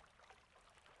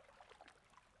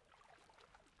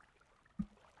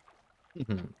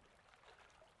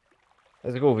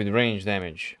 Let's go with range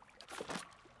damage.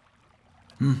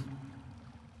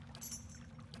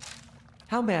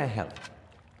 How may I help?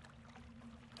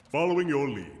 Following your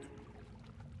lead.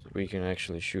 So we can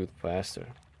actually shoot faster.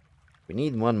 We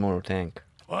need one more tank.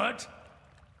 What?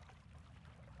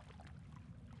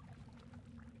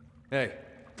 Hey,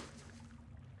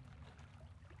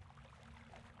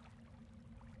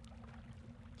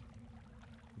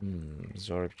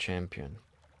 Zorb champion.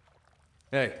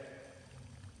 hey,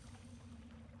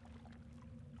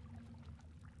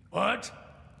 What?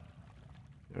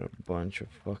 There are a bunch of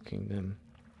fucking them.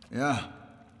 Yeah.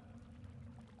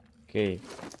 Okay.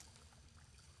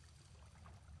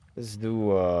 Let's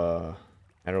do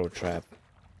arrow trap.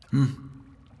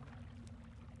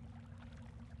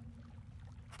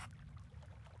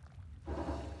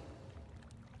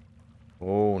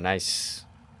 Oh, nice.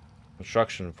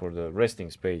 Construction for the resting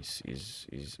space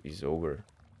is over.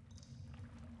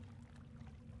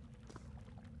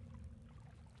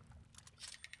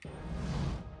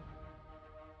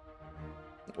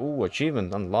 Ooh,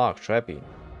 achievement unlocked, Trappy.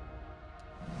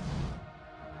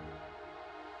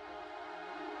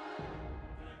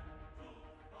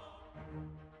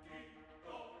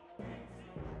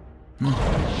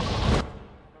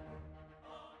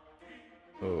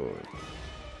 Oh.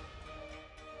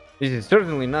 This is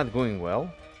certainly not going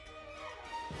well.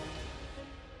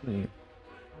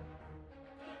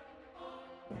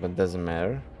 But doesn't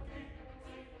matter.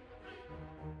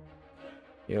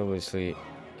 You obviously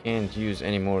can't use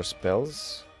any more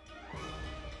spells.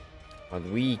 But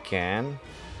we can.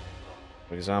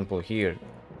 For example, here.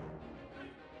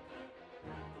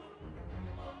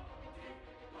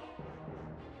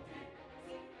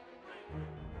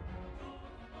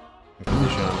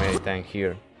 Position a melee tank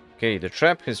here. Okay, the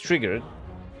trap has triggered.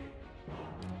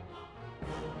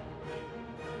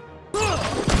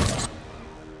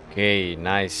 Okay,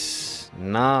 nice.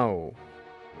 Now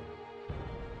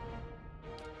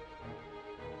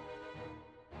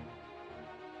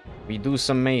we do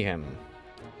some mayhem.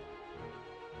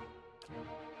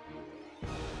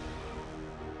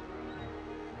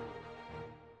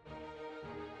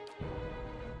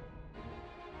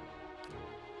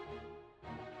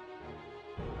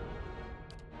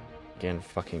 Again,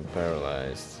 fucking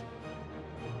paralyzed.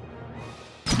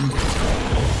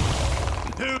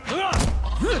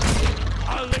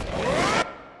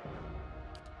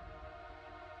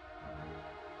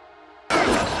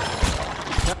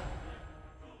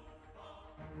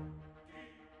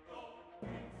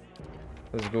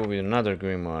 Let's go with another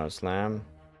Grimoire Slam.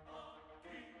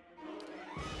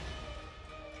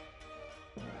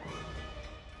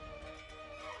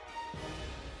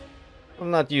 I'll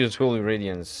not use Holy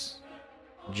Radiance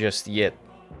just yet.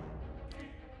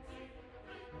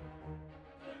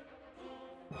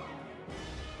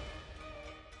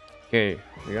 Okay,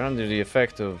 we are under the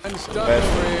effect of fastest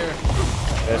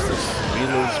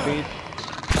reload speed.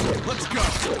 Let's go.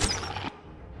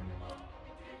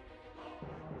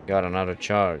 Got another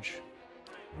charge.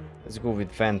 Let's go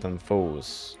with Phantom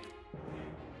Foes.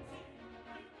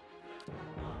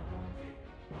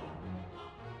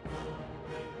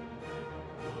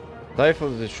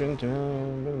 Stifle the string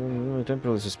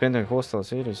temporarily suspending hostile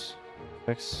series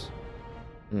effects.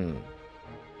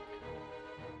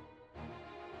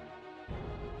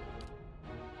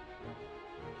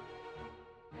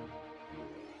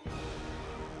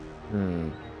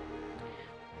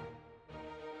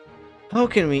 How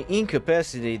can we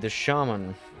incapacitate the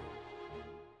shaman?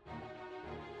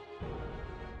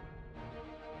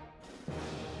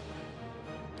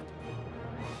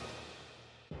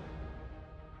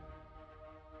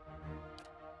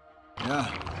 Yeah.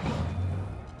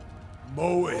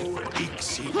 Moeth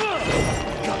Ixi.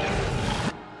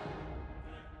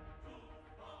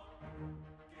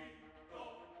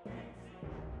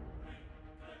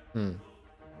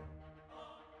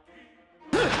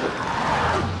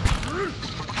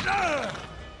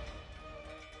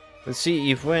 Let's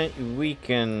see if we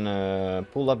can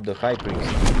pull up the high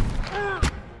priest.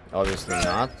 Obviously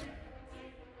not.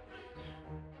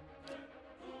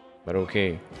 But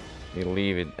okay, we'll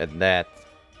leave it at that.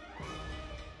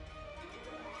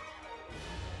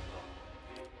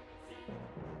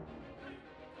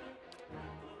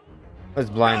 Let's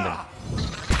blind them.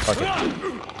 Fuck it.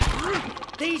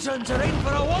 These ones are in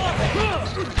for a wallop.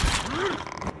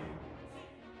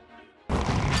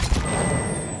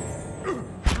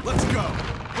 Let's go.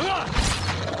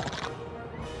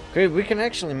 Okay, we can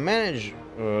actually manage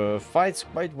fights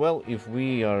quite well if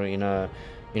we are in a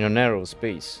narrow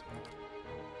space.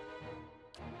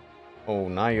 Oh,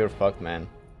 now you're fucked, man.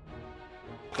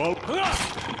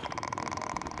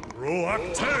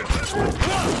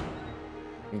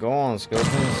 Go on,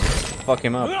 skeletons. Fuck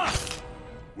him up.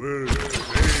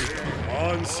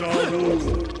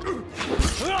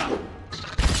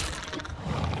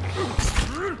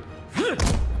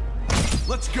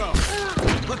 Let's go.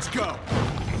 Let's go.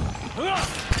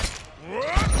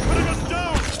 Putting us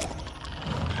down.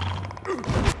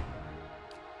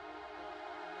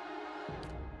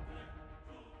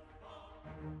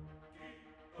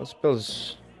 What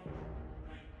spells?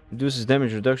 Reduces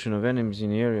damage reduction of enemies in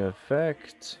the area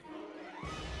effect.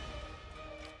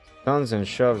 Stuns and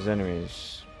shoves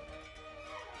enemies.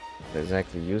 That's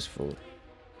exactly useful.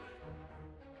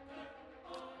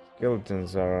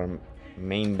 Skeletons are our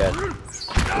main bet.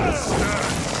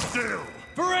 Still.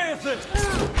 For Athens!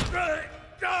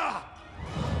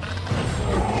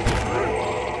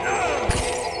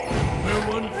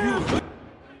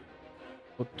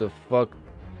 What the fuck?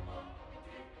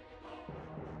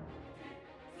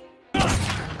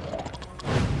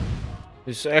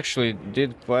 This actually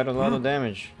did quite a lot of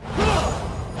damage.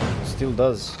 Still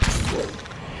does.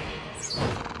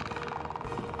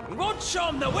 We won't show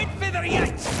him the wit feather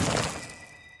yet!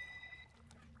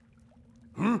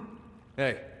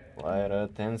 Hey, Quite a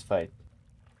tense fight,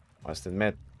 must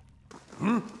admit.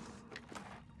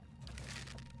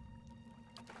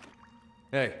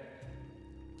 hey.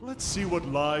 Let's see what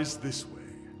lies this way.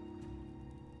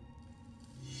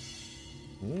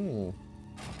 Ooh.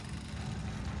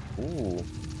 Ooh.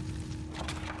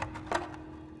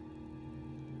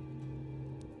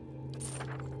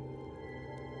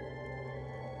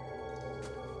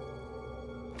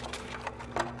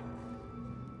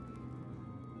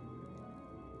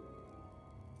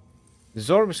 The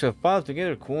Zorbs have piled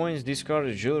together coins,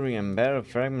 discarded jewelry, and bare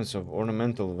fragments of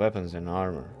ornamental weapons and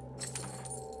armor.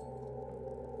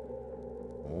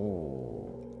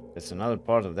 Oh, that's another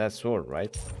part of that sword,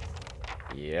 right?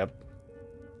 Yep.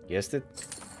 Guessed it.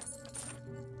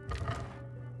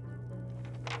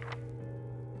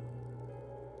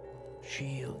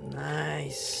 Shield,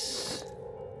 nice.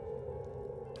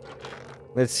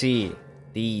 Let's see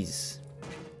these.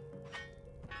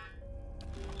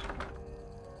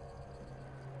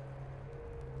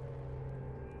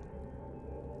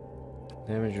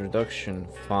 Damage reduction,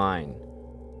 fine.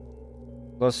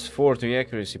 Plus 4 to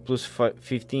accuracy, plus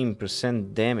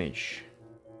 15% damage.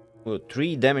 Oh,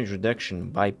 3 damage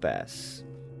reduction bypass.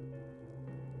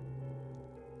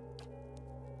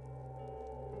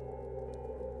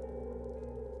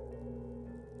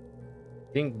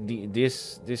 I think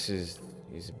this is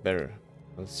better.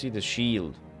 Let's see the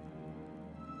shield.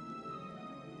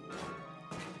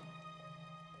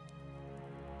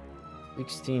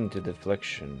 -16 to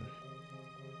deflection.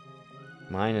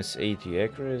 -80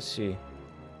 accuracy.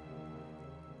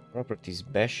 Properties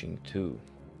bashing too.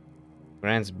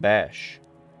 Grants bash.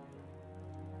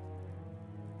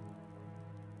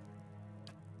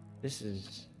 This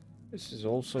is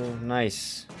also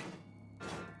nice.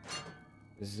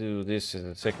 Let's do this as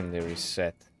a secondary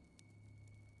set.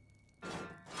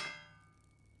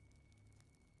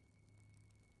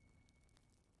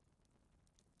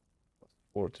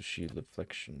 +4 to shield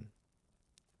deflection.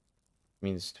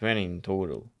 Means 20 in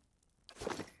total.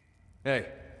 Hey.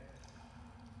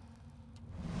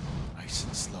 Nice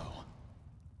and slow.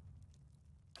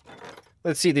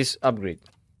 Let's see this upgrade.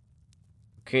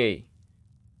 Okay.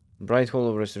 Bright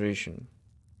Hollow Restoration.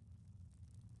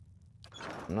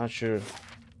 I'm not sure.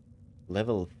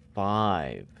 Level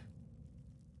 5.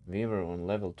 We were on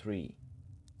level 3.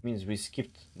 Means we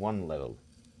skipped one level.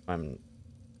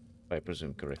 If I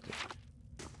presume correctly.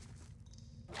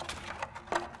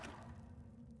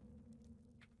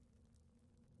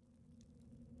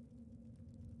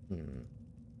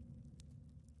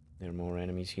 There are more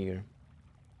enemies here.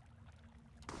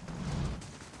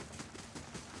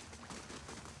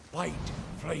 Light,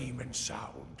 flame, and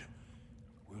sound.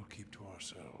 We'll keep to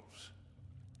ourselves.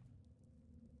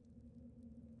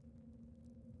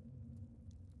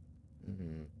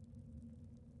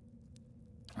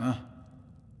 Huh?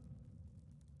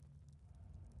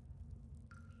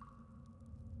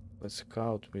 Let's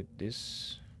scout with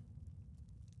this.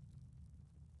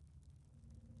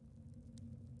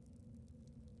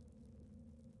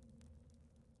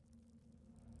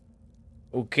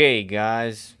 Okay,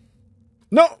 guys.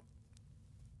 No!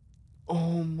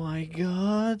 Oh my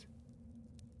god.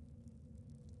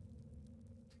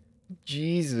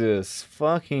 Jesus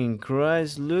fucking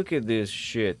Christ, look at this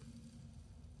shit.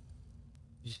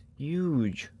 It's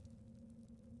huge.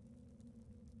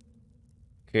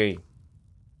 Okay.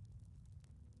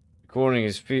 Recording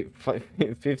is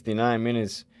 59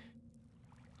 minutes.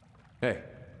 Hey.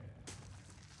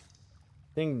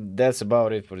 I think that's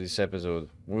about it for this episode.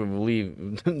 We will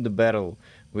leave the battle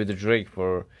with the Drake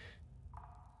for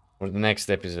the next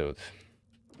episode.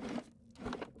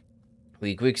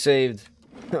 We quick saved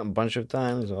a bunch of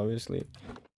times, obviously.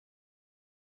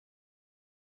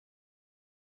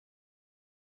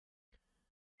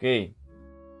 Okay,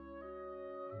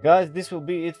 guys, this will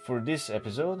be it for this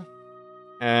episode.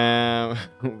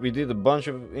 We did a bunch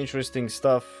of interesting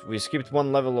stuff. We skipped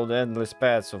one level of the Endless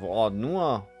Paths of Odd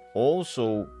Nua.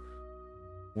 Also,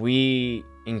 we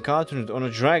encountered on a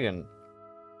dragon.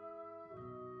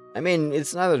 I mean,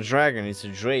 it's not a dragon, it's a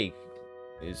drake.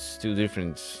 It's two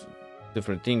different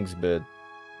things, but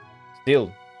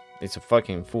still, it's a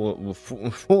fucking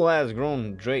full ass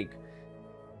grown drake.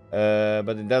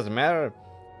 But it doesn't matter.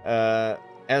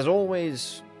 As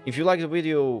always, if you like the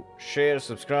video, share,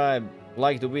 subscribe,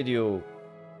 like the video.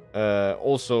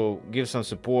 Also, give some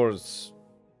supports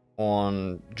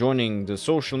on joining the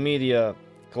social media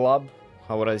club.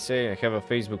 How would I say? I have a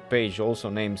Facebook page also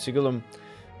named Sigillum.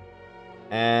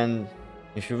 And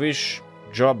if you wish,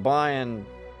 drop by and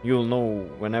you'll know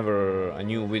whenever a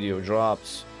new video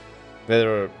drops,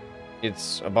 whether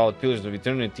it's about Pillars of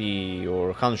Eternity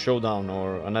or Hunt Showdown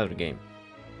or another game.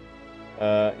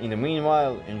 In the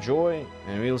meanwhile, enjoy,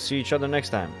 and we'll see each other next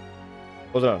time.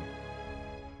 Pozdrav!